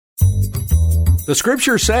The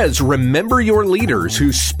scripture says, remember your leaders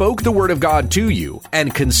who spoke the word of God to you,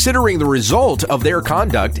 and considering the result of their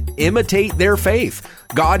conduct, imitate their faith.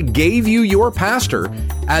 God gave you your pastor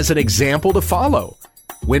as an example to follow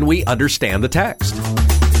when we understand the text.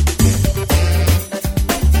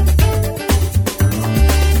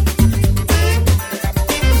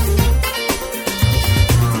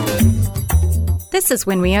 This is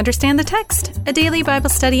When We Understand the Text, a daily Bible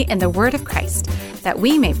study in the Word of Christ, that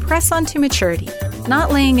we may press on to maturity,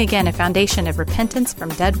 not laying again a foundation of repentance from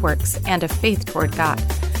dead works and of faith toward God.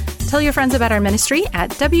 Tell your friends about our ministry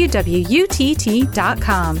at wwutt.com.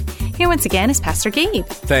 Here once again is Pastor Gabe.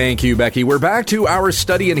 Thank you, Becky. We're back to our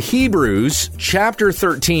study in Hebrews, chapter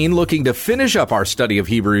 13, looking to finish up our study of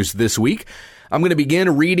Hebrews this week. I'm going to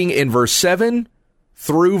begin reading in verse 7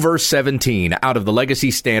 through verse 17 out of the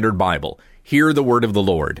Legacy Standard Bible. Hear the word of the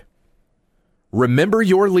Lord. Remember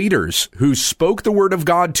your leaders who spoke the word of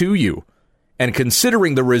God to you, and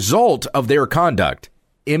considering the result of their conduct,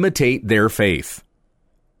 imitate their faith.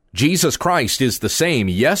 Jesus Christ is the same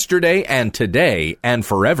yesterday and today and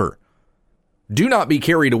forever. Do not be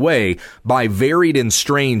carried away by varied and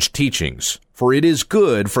strange teachings, for it is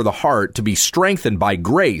good for the heart to be strengthened by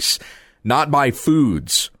grace, not by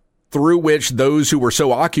foods, through which those who were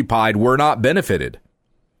so occupied were not benefited.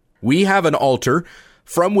 We have an altar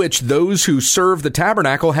from which those who serve the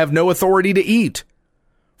tabernacle have no authority to eat.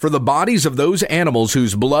 For the bodies of those animals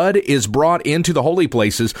whose blood is brought into the holy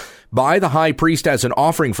places by the high priest as an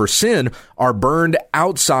offering for sin are burned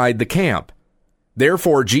outside the camp.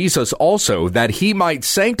 Therefore Jesus also, that he might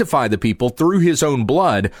sanctify the people through his own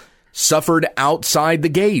blood, suffered outside the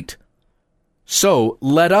gate. So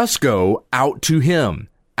let us go out to him,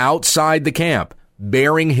 outside the camp,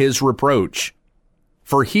 bearing his reproach.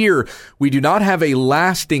 For here we do not have a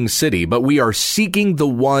lasting city, but we are seeking the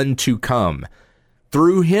one to come.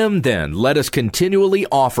 Through him, then, let us continually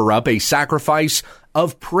offer up a sacrifice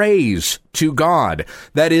of praise to God,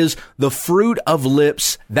 that is, the fruit of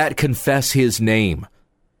lips that confess his name.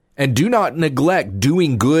 And do not neglect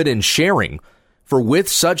doing good and sharing, for with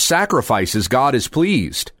such sacrifices God is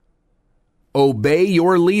pleased. Obey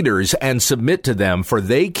your leaders and submit to them, for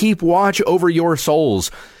they keep watch over your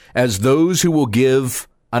souls, as those who will give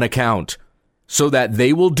an account, so that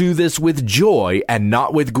they will do this with joy and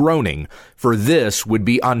not with groaning, for this would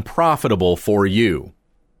be unprofitable for you.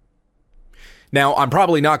 Now, I'm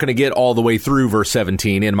probably not going to get all the way through verse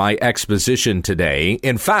 17 in my exposition today.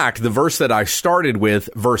 In fact, the verse that I started with,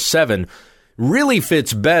 verse 7, really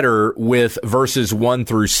fits better with verses 1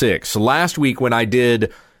 through 6. Last week when I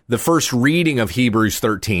did the first reading of Hebrews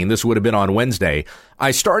 13, this would have been on Wednesday,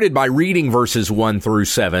 I started by reading verses 1 through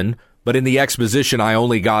 7, but in the exposition I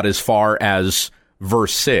only got as far as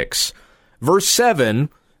verse 6. Verse 7,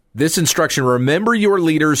 this instruction, remember your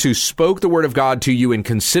leaders who spoke the word of God to you, and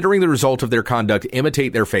considering the result of their conduct,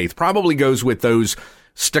 imitate their faith, probably goes with those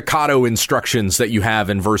staccato instructions that you have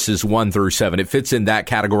in verses 1 through 7. It fits in that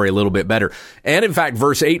category a little bit better. And in fact,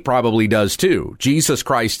 verse 8 probably does too. Jesus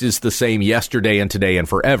Christ is the same yesterday and today and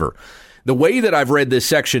forever. The way that I've read this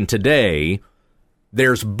section today,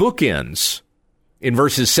 there's bookends in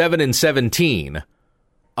verses 7 and 17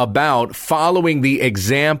 about following the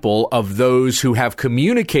example of those who have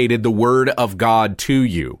communicated the word of God to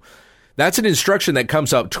you. That's an instruction that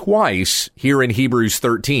comes up twice here in Hebrews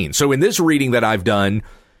 13. So in this reading that I've done,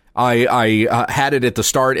 I had it at the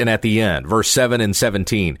start and at the end, verse 7 and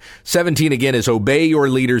 17. 17 again is obey your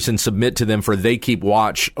leaders and submit to them, for they keep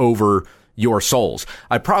watch over your souls.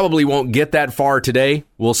 I probably won't get that far today.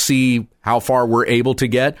 We'll see how far we're able to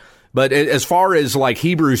get. But as far as like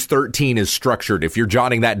Hebrews 13 is structured, if you're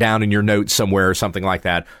jotting that down in your notes somewhere or something like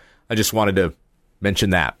that, I just wanted to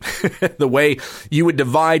mention that. The way you would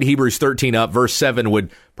divide Hebrews 13 up, verse 7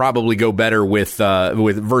 would probably go better with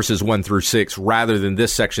verses 1 through 6 rather than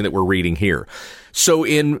this section that we're reading here.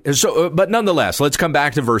 But nonetheless, let's come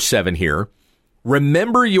back to verse 7 here.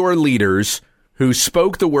 Remember your leaders who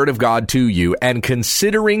spoke the word of God to you, and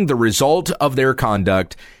considering the result of their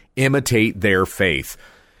conduct, imitate their faith.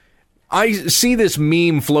 I see this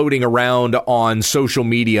meme floating around on social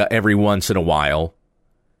media every once in a while.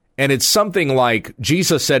 And it's something like,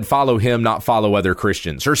 Jesus said, follow him, not follow other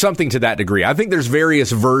Christians, or something to that degree. I think there's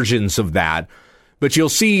various versions of that, but you'll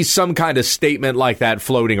see some kind of statement like that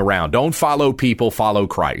floating around. Don't follow people, follow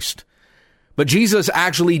Christ. But Jesus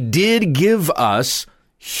actually did give us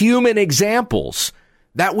human examples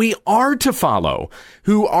that we are to follow,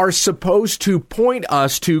 who are supposed to point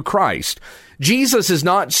us to Christ. Jesus is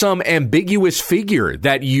not some ambiguous figure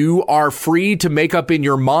that you are free to make up in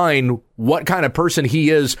your mind what kind of person he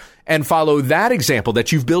is and follow that example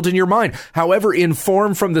that you've built in your mind, however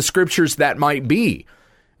informed from the scriptures that might be.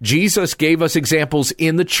 Jesus gave us examples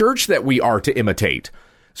in the church that we are to imitate.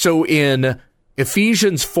 So in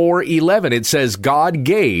Ephesians 4:11, it says, God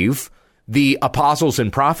gave the apostles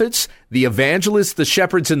and prophets, the evangelists, the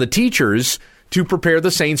shepherds, and the teachers to prepare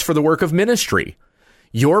the saints for the work of ministry.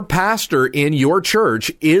 Your pastor in your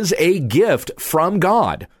church is a gift from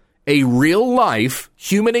God, a real-life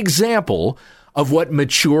human example of what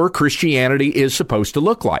mature Christianity is supposed to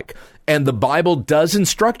look like. And the Bible does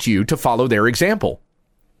instruct you to follow their example.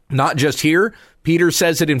 Not just here. Peter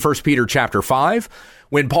says it in 1 Peter chapter 5.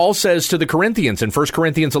 When Paul says to the Corinthians in 1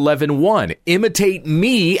 Corinthians 11:1, imitate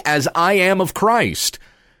me as I am of Christ.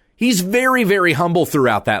 He's very, very humble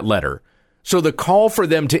throughout that letter. So the call for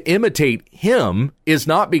them to imitate him is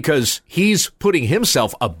not because he's putting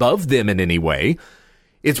himself above them in any way.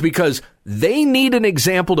 It's because they need an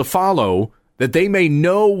example to follow that they may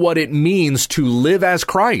know what it means to live as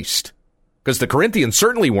Christ. Because the Corinthians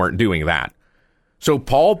certainly weren't doing that. So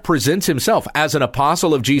Paul presents himself as an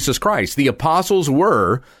apostle of Jesus Christ. The apostles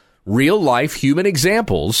were real-life human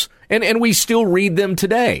examples, and we still read them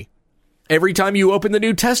today. Every time you open the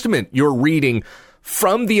New Testament, you're reading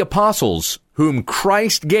from the apostles whom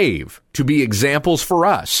Christ gave to be examples for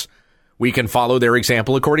us. We can follow their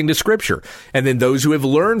example according to Scripture. And then those who have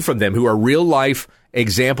learned from them, who are real-life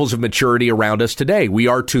examples of maturity around us today, we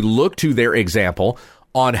are to look to their example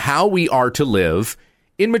on how we are to live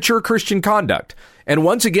in mature Christian conduct. And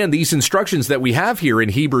once again, these instructions that we have here in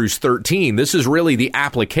Hebrews 13, this is really the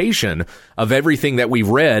application of everything that we've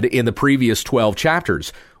read in the previous 12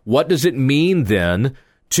 chapters. What does it mean then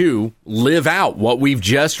to live out what we've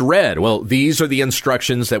just read? Well, these are the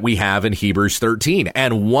instructions that we have in Hebrews 13.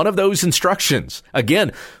 And one of those instructions,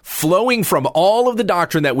 again, flowing from all of the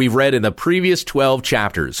doctrine that we've read in the previous 12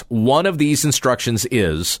 chapters, one of these instructions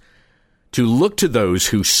is to look to those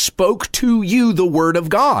who spoke to you the word of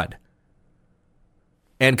God.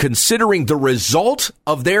 And considering the result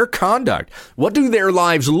of their conduct, what do their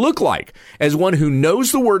lives look like as one who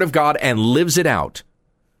knows the word of God and lives it out?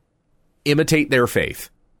 Imitate their faith.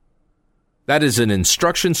 That is an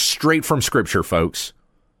instruction straight from Scripture, folks.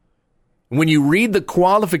 When you read the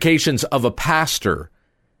qualifications of a pastor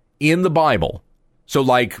in the Bible, so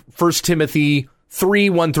like 1 Timothy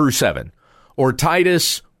 3:1-7, or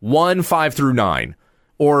Titus 1:5-9,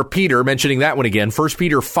 or Peter, mentioning that one again, 1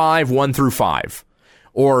 Peter 5:1-5,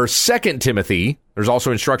 or 2 Timothy, there's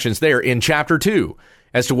also instructions there in chapter 2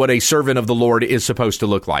 as to what a servant of the Lord is supposed to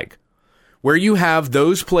look like. Where you have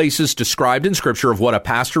those places described in Scripture of what a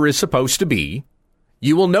pastor is supposed to be,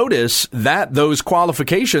 you will notice that those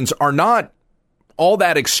qualifications are not all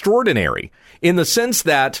that extraordinary in the sense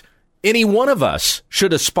that any one of us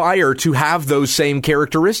should aspire to have those same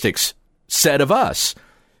characteristics said of us.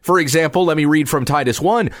 For example, let me read from Titus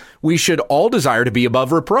 1. We should all desire to be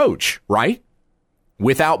above reproach, right?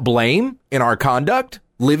 Without blame in our conduct,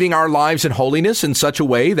 living our lives in holiness in such a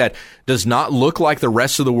way that does not look like the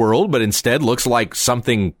rest of the world, but instead looks like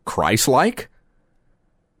something Christ-like.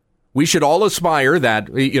 We should all aspire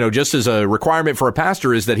that, just as a requirement for a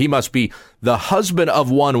pastor is that he must be the husband of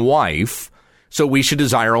one wife, so we should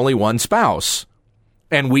desire only one spouse.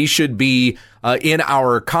 And we should be, in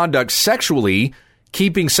our conduct sexually,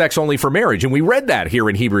 keeping sex only for marriage. And we read that here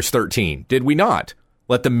in Hebrews 13, did we not?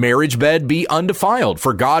 Let the marriage bed be undefiled,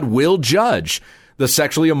 for God will judge the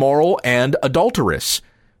sexually immoral and adulterous.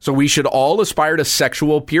 So we should all aspire to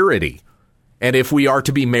sexual purity. And if we are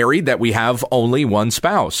to be married, that we have only one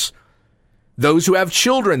spouse. Those who have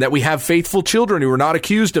children, that we have faithful children who are not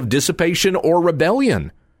accused of dissipation or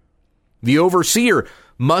rebellion. The overseer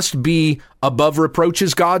must be above reproach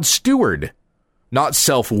as God's steward. Not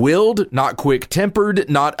self-willed, not quick-tempered,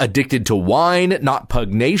 not addicted to wine, not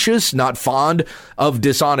pugnacious, not fond of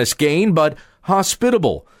dishonest gain, but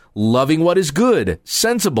hospitable, loving what is good,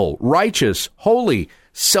 sensible, righteous, holy,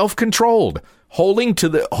 self-controlled, holding to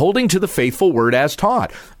the faithful word as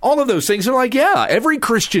taught. All of those things are like, yeah, every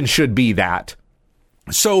Christian should be that.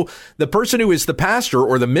 So the person who is the pastor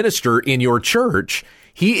or the minister in your church,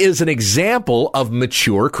 he is an example of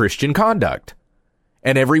mature Christian conduct.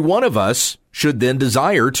 And every one of us should then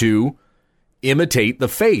desire to imitate the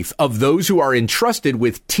faith of those who are entrusted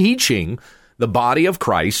with teaching the body of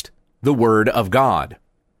Christ, the Word of God.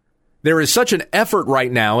 There is such an effort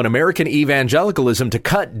right now in American evangelicalism to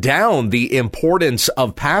cut down the importance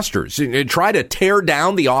of pastors and try to tear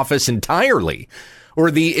down the office entirely.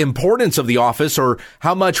 or the importance of the office, or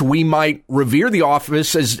how much we might revere the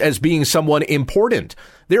office as being someone important.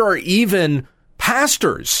 There are even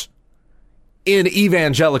pastors in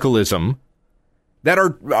evangelicalism that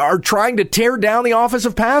are trying to tear down the office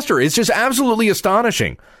of pastor. It's just absolutely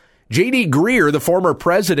astonishing. J.D. Greear, the former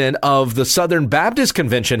president of the Southern Baptist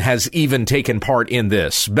Convention, has even taken part in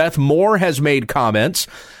this. Beth Moore has made comments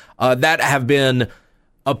that have been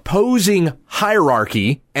opposing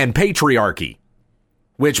hierarchy and patriarchy,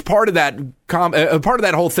 which part of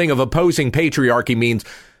that whole thing of opposing patriarchy means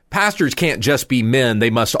pastors can't just be men,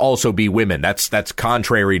 they must also be women. That's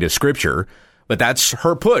contrary to Scripture, but that's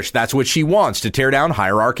her push. That's what she wants, to tear down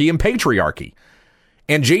hierarchy and patriarchy.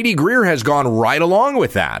 And J.D. Greear has gone right along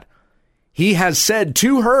with that. He has said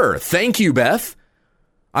to her, "Thank you, Beth.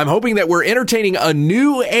 I'm hoping that we're entertaining a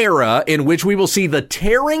new era in which we will see the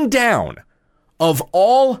tearing down of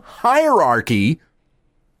all hierarchy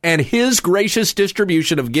and his gracious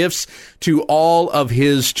distribution of gifts to all of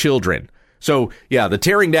his children." So, yeah, the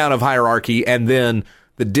tearing down of hierarchy and then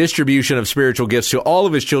the distribution of spiritual gifts to all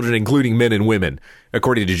of his children, including men and women,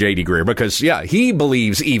 according to J.D. Greear, because, yeah, he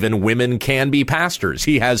believes even women can be pastors.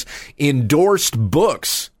 He has endorsed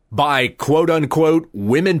books by quote-unquote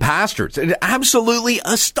women pastors. Absolutely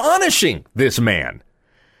astonishing, this man.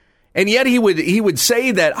 And yet he would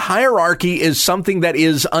say that hierarchy is something that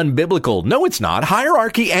is unbiblical. No, it's not.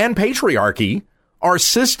 Hierarchy and patriarchy are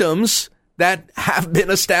systems that have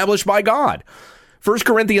been established by God. 1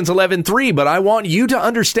 Corinthians 11:3, but I want you to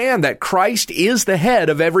understand that Christ is the head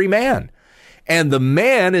of every man, and the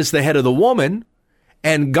man is the head of the woman,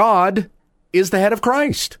 and God is the head of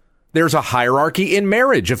Christ. There's a hierarchy in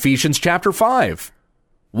marriage, Ephesians chapter 5.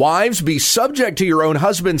 Wives, be subject to your own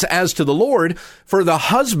husbands as to the Lord, for the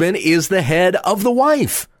husband is the head of the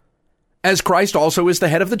wife, as Christ also is the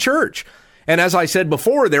head of the church. And as I said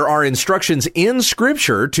before, there are instructions in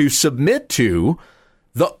Scripture to submit to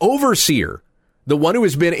the overseer, the one who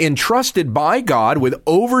has been entrusted by God with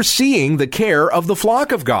overseeing the care of the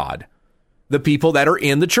flock of God, the people that are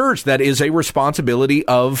in the church. That is a responsibility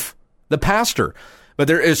of the pastor. But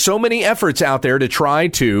there is so many efforts out there to try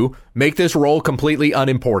to make this role completely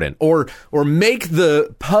unimportant, or make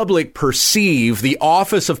the public perceive the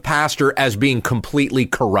office of pastor as being completely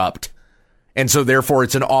corrupt. And so therefore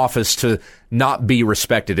it's an office to not be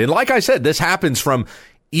respected. And like I said, this happens from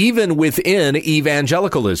even within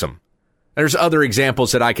evangelicalism. There's other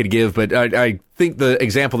examples that I could give, but I think the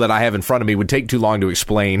example that I have in front of me would take too long to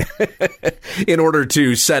explain in order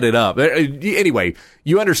to set it up. Anyway,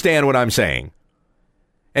 you understand what I'm saying.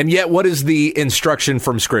 And yet, what is the instruction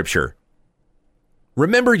from Scripture?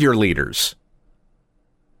 Remember your leaders.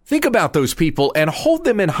 Think about those people and hold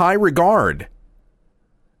them in high regard.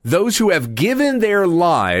 Those who have given their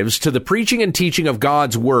lives to the preaching and teaching of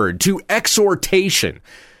God's word, to exhortation,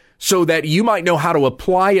 so that you might know how to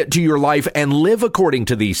apply it to your life and live according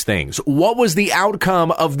to these things. What was the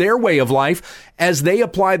outcome of their way of life as they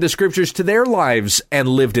applied the Scriptures to their lives and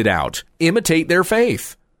lived it out? Imitate their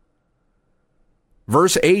faith.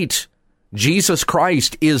 Verse 8, Jesus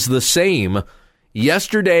Christ is the same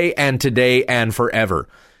yesterday and today and forever.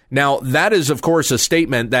 Now, that is, of course, a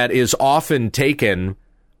statement that is often taken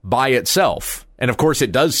by itself. And, of course,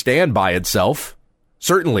 it does stand by itself.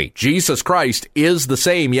 Certainly, Jesus Christ is the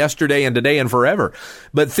same yesterday and today and forever.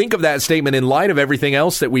 But think of that statement in light of everything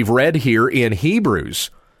else that we've read here in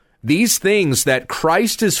Hebrews. These things that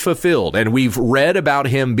Christ has fulfilled, and we've read about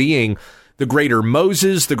him being the greater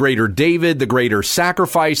Moses, the greater David, the greater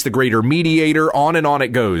sacrifice, the greater mediator, on and on it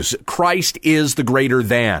goes. Christ is the greater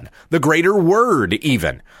than, the greater word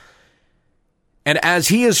even. And as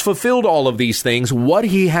he has fulfilled all of these things, what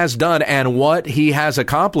he has done and what he has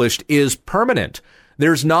accomplished is permanent.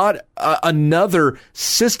 There's not another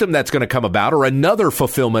system that's going to come about, or another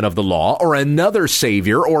fulfillment of the law, or another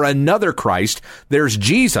Savior, or another Christ. There's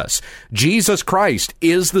Jesus. Jesus Christ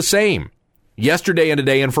is the same yesterday and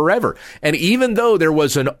today and forever. And even though there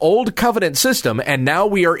was an old covenant system and now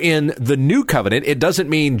we are in the new covenant, it doesn't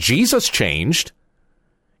mean Jesus changed.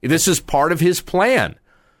 This is part of his plan,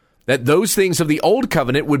 that those things of the old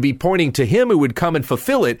covenant would be pointing to him who would come and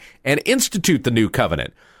fulfill it and institute the new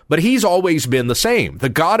covenant. But he's always been the same. The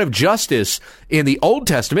God of justice in the Old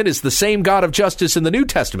Testament is the same God of justice in the New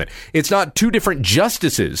Testament. It's not two different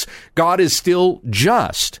justices. God is still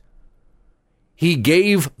just. He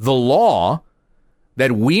gave the law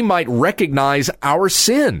that we might recognize our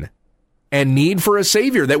sin and need for a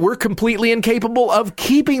Savior, that we're completely incapable of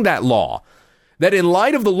keeping that law. That in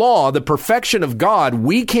light of the law, the perfection of God,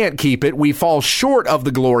 we can't keep it. We fall short of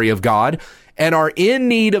the glory of God and are in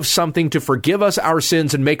need of something to forgive us our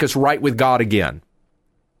sins and make us right with God again.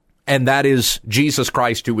 and that is Jesus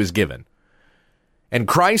Christ who was given. And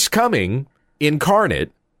Christ coming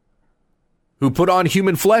incarnate, who put on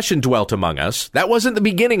human flesh and dwelt among us, that wasn't the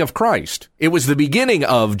beginning of Christ. It was the beginning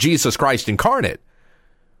of Jesus Christ incarnate.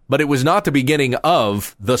 But it was not the beginning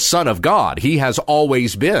of the Son of God. He has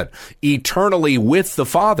always been eternally with the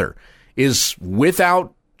Father, is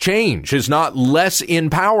without change, is not less in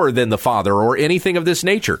power than the Father or anything of this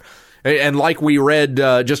nature. And like we read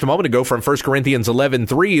just a moment ago from 1 Corinthians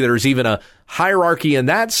 11:3, there's even a hierarchy in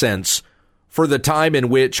that sense for the time in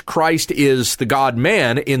which Christ is the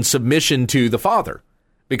God-man in submission to the Father.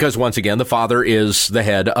 Because once again, the Father is the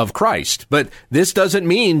head of Christ. But this doesn't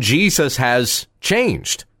mean Jesus has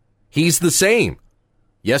changed. He's the same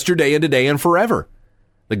yesterday and today and forever.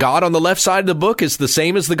 The God on the left side of the book is the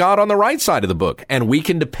same as the God on the right side of the book, and we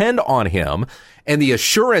can depend on him. And the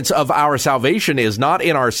assurance of our salvation is not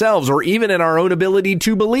in ourselves or even in our own ability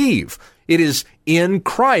to believe. It is in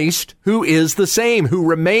Christ, who is the same, who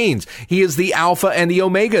remains. He is the Alpha and the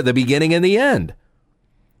Omega, the beginning and the end.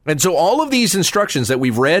 And so all of these instructions that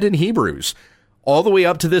we've read in Hebrews, all the way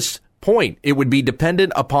up to this point, it would be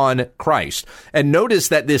dependent upon Christ. And notice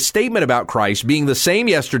that this statement about Christ being the same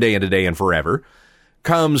yesterday and today and forever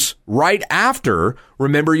comes right after,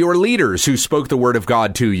 remember your leaders who spoke the word of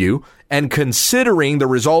God to you, and considering the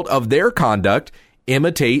result of their conduct,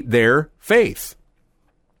 imitate their faith.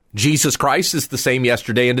 Jesus Christ is the same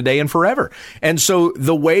yesterday and today and forever. And so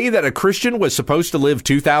the way that a Christian was supposed to live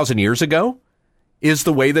 2,000 years ago is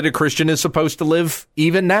the way that a Christian is supposed to live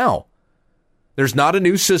even now. There's not a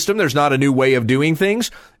new system. There's not a new way of doing things.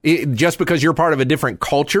 Just because you're part of a different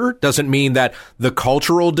culture doesn't mean that the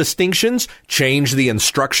cultural distinctions change the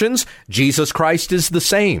instructions. Jesus Christ is the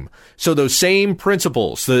same. So those same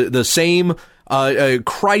principles, the same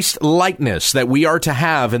Christ likeness that we are to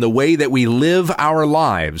have in the way that we live our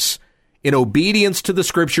lives in obedience to the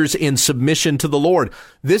scriptures, in submission to the Lord.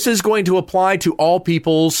 This is going to apply to all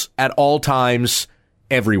peoples at all times,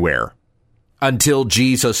 everywhere, until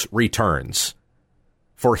Jesus returns.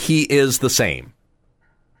 For he is the same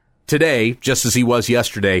today, just as he was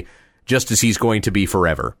yesterday, just as he's going to be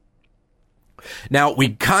forever. Now, we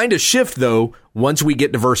kind of shift, though, once we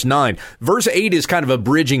get to verse 9. Verse 8 is kind of a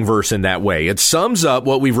bridging verse in that way. It sums up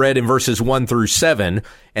what we've read in verses 1 through 7,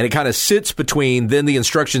 and it kind of sits between then the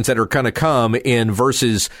instructions that are going to come in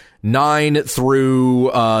verses 9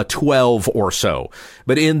 through 12 or so.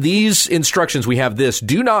 But in these instructions, we have this: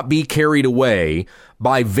 do not be carried away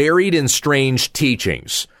by varied and strange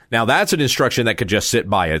teachings. Now, that's an instruction that could just sit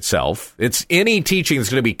by itself. It's any teaching that's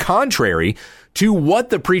going to be contrary to what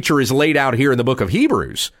the preacher has laid out here in the book of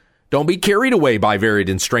Hebrews. Don't be carried away by varied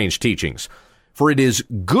and strange teachings, for it is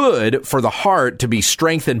good for the heart to be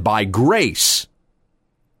strengthened by grace,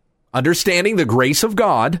 understanding the grace of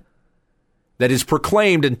God that is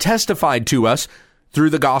proclaimed and testified to us through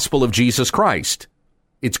the gospel of Jesus Christ.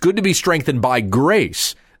 It's good to be strengthened by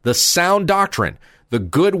grace, the sound doctrine, the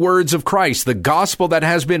good words of Christ, the gospel that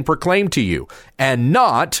has been proclaimed to you, and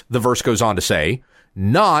not, the verse goes on to say,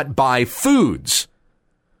 not by foods,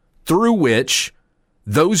 through which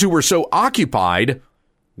those who were so occupied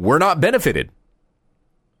were not benefited.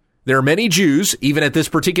 There are many Jews, even at this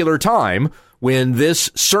particular time, when this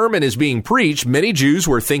sermon is being preached, many Jews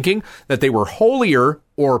were thinking that they were holier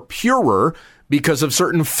or purer because of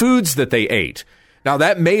certain foods that they ate. Now,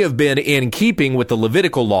 that may have been in keeping with the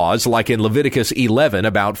Levitical laws, like in Leviticus 11,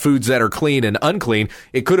 about foods that are clean and unclean.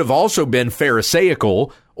 It could have also been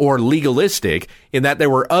Pharisaical or legalistic in that there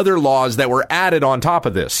were other laws that were added on top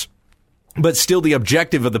of this. But still the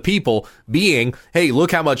objective of the people being, hey,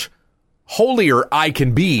 look how much holier I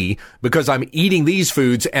can be because I'm eating these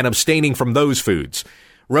foods and abstaining from those foods.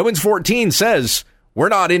 Romans 14 says we're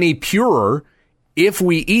not any purer if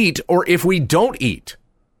we eat or if we don't eat.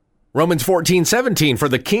 Romans 14:17, for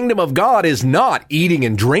the kingdom of God is not eating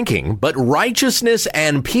and drinking, but righteousness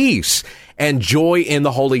and peace and joy in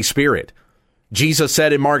the Holy Spirit. Jesus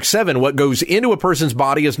said in Mark 7, what goes into a person's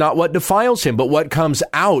body is not what defiles him, but what comes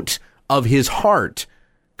out of his heart.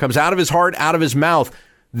 Comes out of his heart, out of his mouth.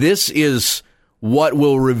 This is what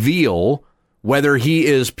will reveal whether he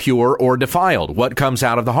is pure or defiled, what comes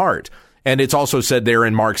out of the heart. And it's also said there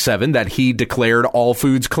in Mark 7 that he declared all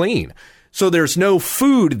foods clean. So there's no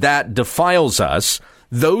food that defiles us.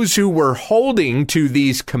 Those who were holding to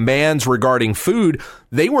these commands regarding food,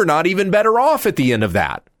 they were not even better off at the end of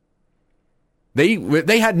that.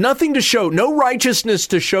 They had nothing to show, no righteousness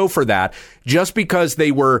to show for that, just because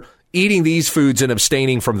they were eating these foods and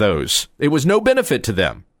abstaining from those. It was no benefit to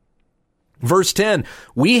them. Verse 10,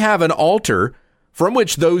 we have an altar from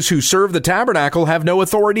which those who serve the tabernacle have no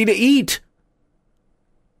authority to eat.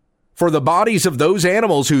 For the bodies of those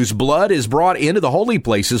animals whose blood is brought into the holy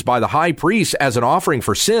places by the high priest as an offering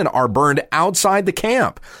for sin are burned outside the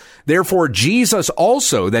camp. Therefore, Jesus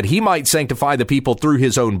also, that he might sanctify the people through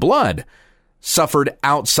his own blood, suffered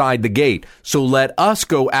outside the gate. So let us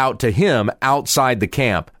go out to him outside the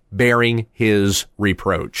camp, bearing his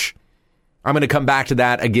reproach. I'm going to come back to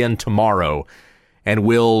that again tomorrow, and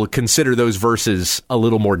we'll consider those verses a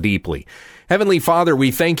little more deeply. Heavenly Father,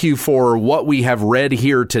 we thank you for what we have read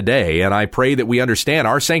here today, and I pray that we understand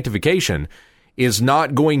our sanctification is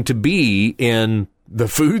not going to be in the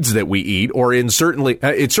foods that we eat, or it's certainly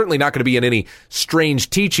not going to be in any strange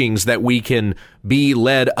teachings that we can be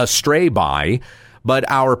led astray by, but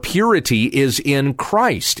our purity is in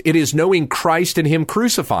Christ. It is knowing Christ and him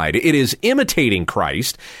crucified. It is imitating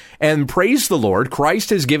Christ. And praise the Lord,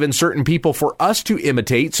 Christ has given certain people for us to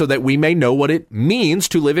imitate so that we may know what it means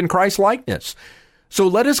to live in Christ's likeness. So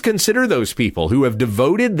let us consider those people who have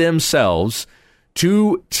devoted themselves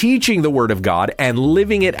to teaching the Word of God and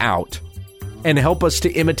living it out, and help us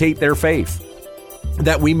to imitate their faith,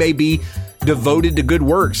 that we may be devoted to good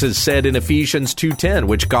works, as said in Ephesians 2:10,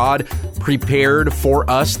 which God prepared for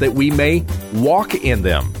us that we may walk in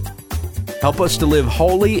them. Help us to live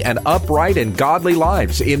holy and upright and godly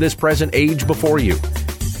lives in this present age before you.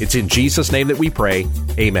 It's in Jesus' name that we pray.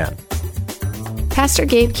 Amen. Pastor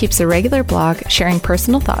Gabe keeps a regular blog sharing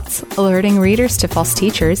personal thoughts, alerting readers to false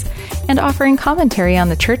teachers, and offering commentary on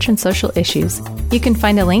the church and social issues. You can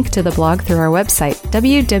find a link to the blog through our website,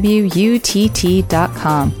 www.utt.com.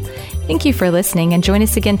 Thank you for listening, and join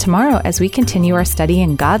us again tomorrow as we continue our study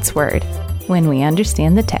in God's Word, when we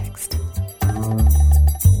understand the text.